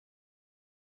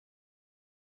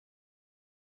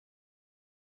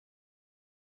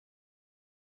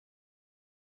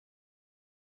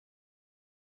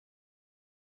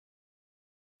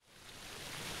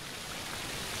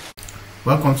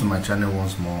Welcome to my channel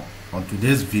once more. On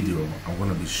today's video, I'm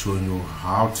going to be showing you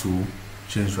how to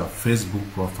change your Facebook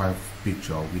profile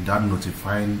picture without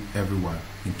notifying everyone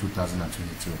in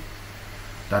 2022.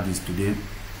 That is today.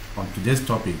 On today's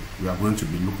topic, we are going to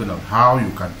be looking at how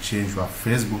you can change your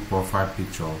Facebook profile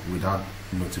picture without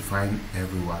notifying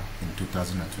everyone in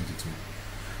 2022.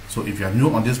 So if you are new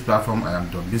on this platform, I am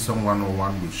Bison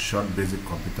 101 with short basic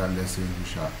computer lessons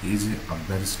which are easy and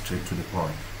very straight to the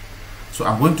point. So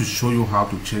I'm going to show you how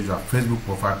to change your Facebook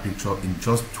profile picture in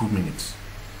just 2 minutes.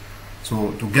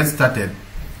 So to get started,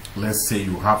 let's say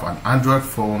you have an Android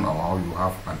phone or you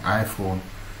have an iPhone.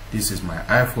 This is my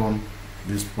iPhone.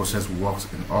 This process works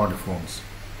in all the phones.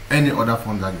 Any other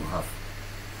phone that you have,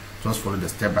 just follow the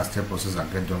step-by-step process and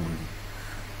get done with it.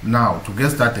 Now to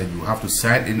get started, you have to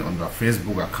sign in on your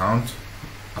Facebook account.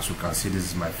 As you can see, this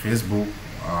is my Facebook.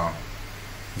 As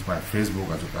you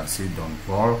can see, Don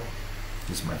Paul.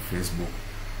 This is my Facebook.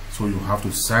 So you have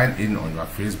to sign in on your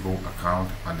Facebook account,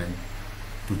 and then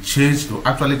to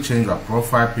actually change your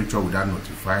profile picture without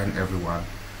notifying everyone,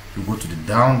 you go to the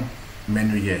down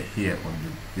menu here on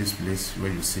this place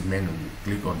where you see menu. You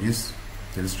click on these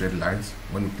red lines.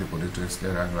 When you click on the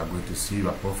red line, you are going to see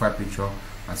your profile picture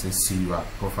and say see your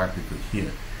profile picture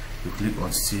here. You click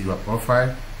on see your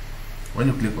profile. When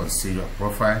you click on see your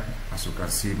profile, as you can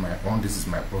see my own, this is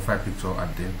my profile picture,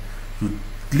 and then you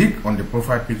click on the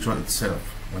profile picture itself.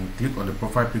 When you click on the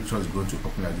profile picture, it's going to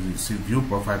open like this. You see view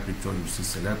profile picture, you see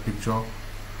select picture.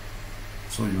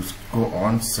 So you go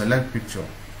on select picture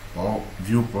or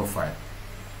view profile.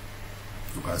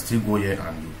 You can still go here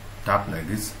and you tap like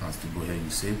this and still go here. You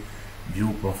say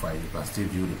view profile. You can still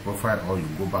view the profile, or you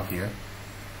go back here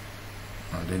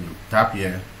and then you tap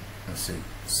here and say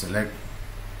select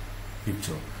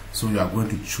picture. So you are going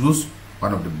to choose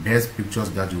one of the best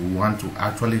pictures that you want to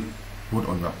actually put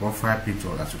on your profile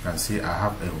picture. As you can see, I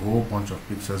have a whole bunch of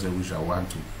pictures which I want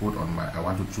to put on my. I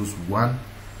want to choose one.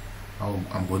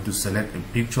 I'm going to select a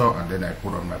picture and then I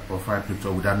put on my profile picture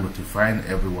without notifying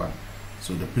everyone.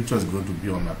 So the picture is going to be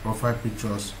on my profile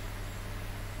pictures,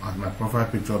 but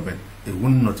it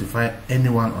won't notify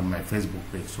anyone on my Facebook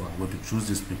page. So I'm going to choose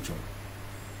this picture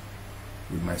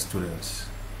with my students.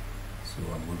 So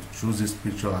I'm going to choose this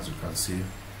picture. As you can see,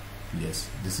 yes,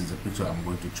 this is the picture I'm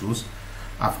going to choose.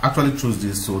 I've actually choose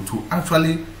this. So to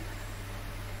actually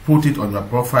put it on your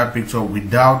profile picture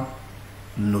without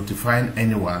notifying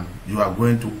anyone, you are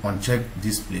going to uncheck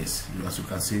this place. As you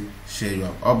can see, share your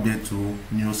update to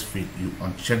news feed. You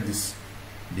uncheck this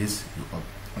you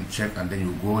uncheck, and then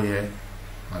you go here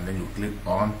and then you click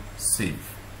on save.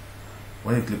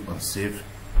 When you click on save,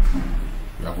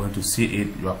 you are going to see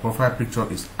it. Your profile picture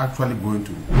is actually going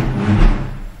to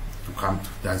come to.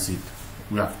 That's it.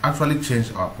 We have actually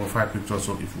changed our profile picture.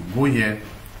 So if we go here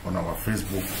on our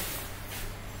Facebook,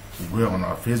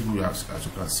 as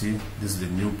you can see, this is the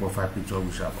new profile picture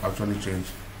which I have actually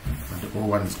changed, and the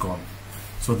old one is gone.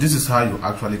 So this is how you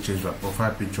actually change your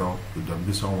profile picture with the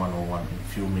Bison 101 in a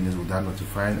few minutes without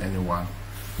notifying anyone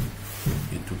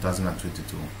in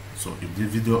 2022. So if this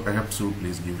video helps you,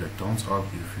 please give it a thumbs up.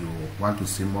 If you want to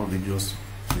see more videos,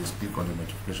 please click on the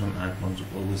notification icon to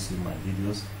always see my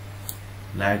videos.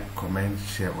 Like, comment,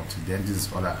 share. Until then, this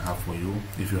is all I have for you.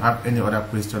 If you have any other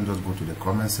question, just go to the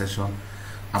comment section.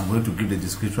 I'm going to give the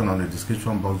description on the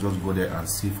description box. Just go there and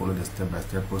follow the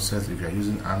step-by-step process. If you are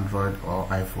using Android or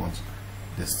iPhones,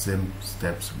 the same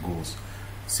steps goes.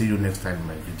 See you next time in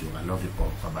my video. I love you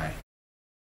all. Bye bye.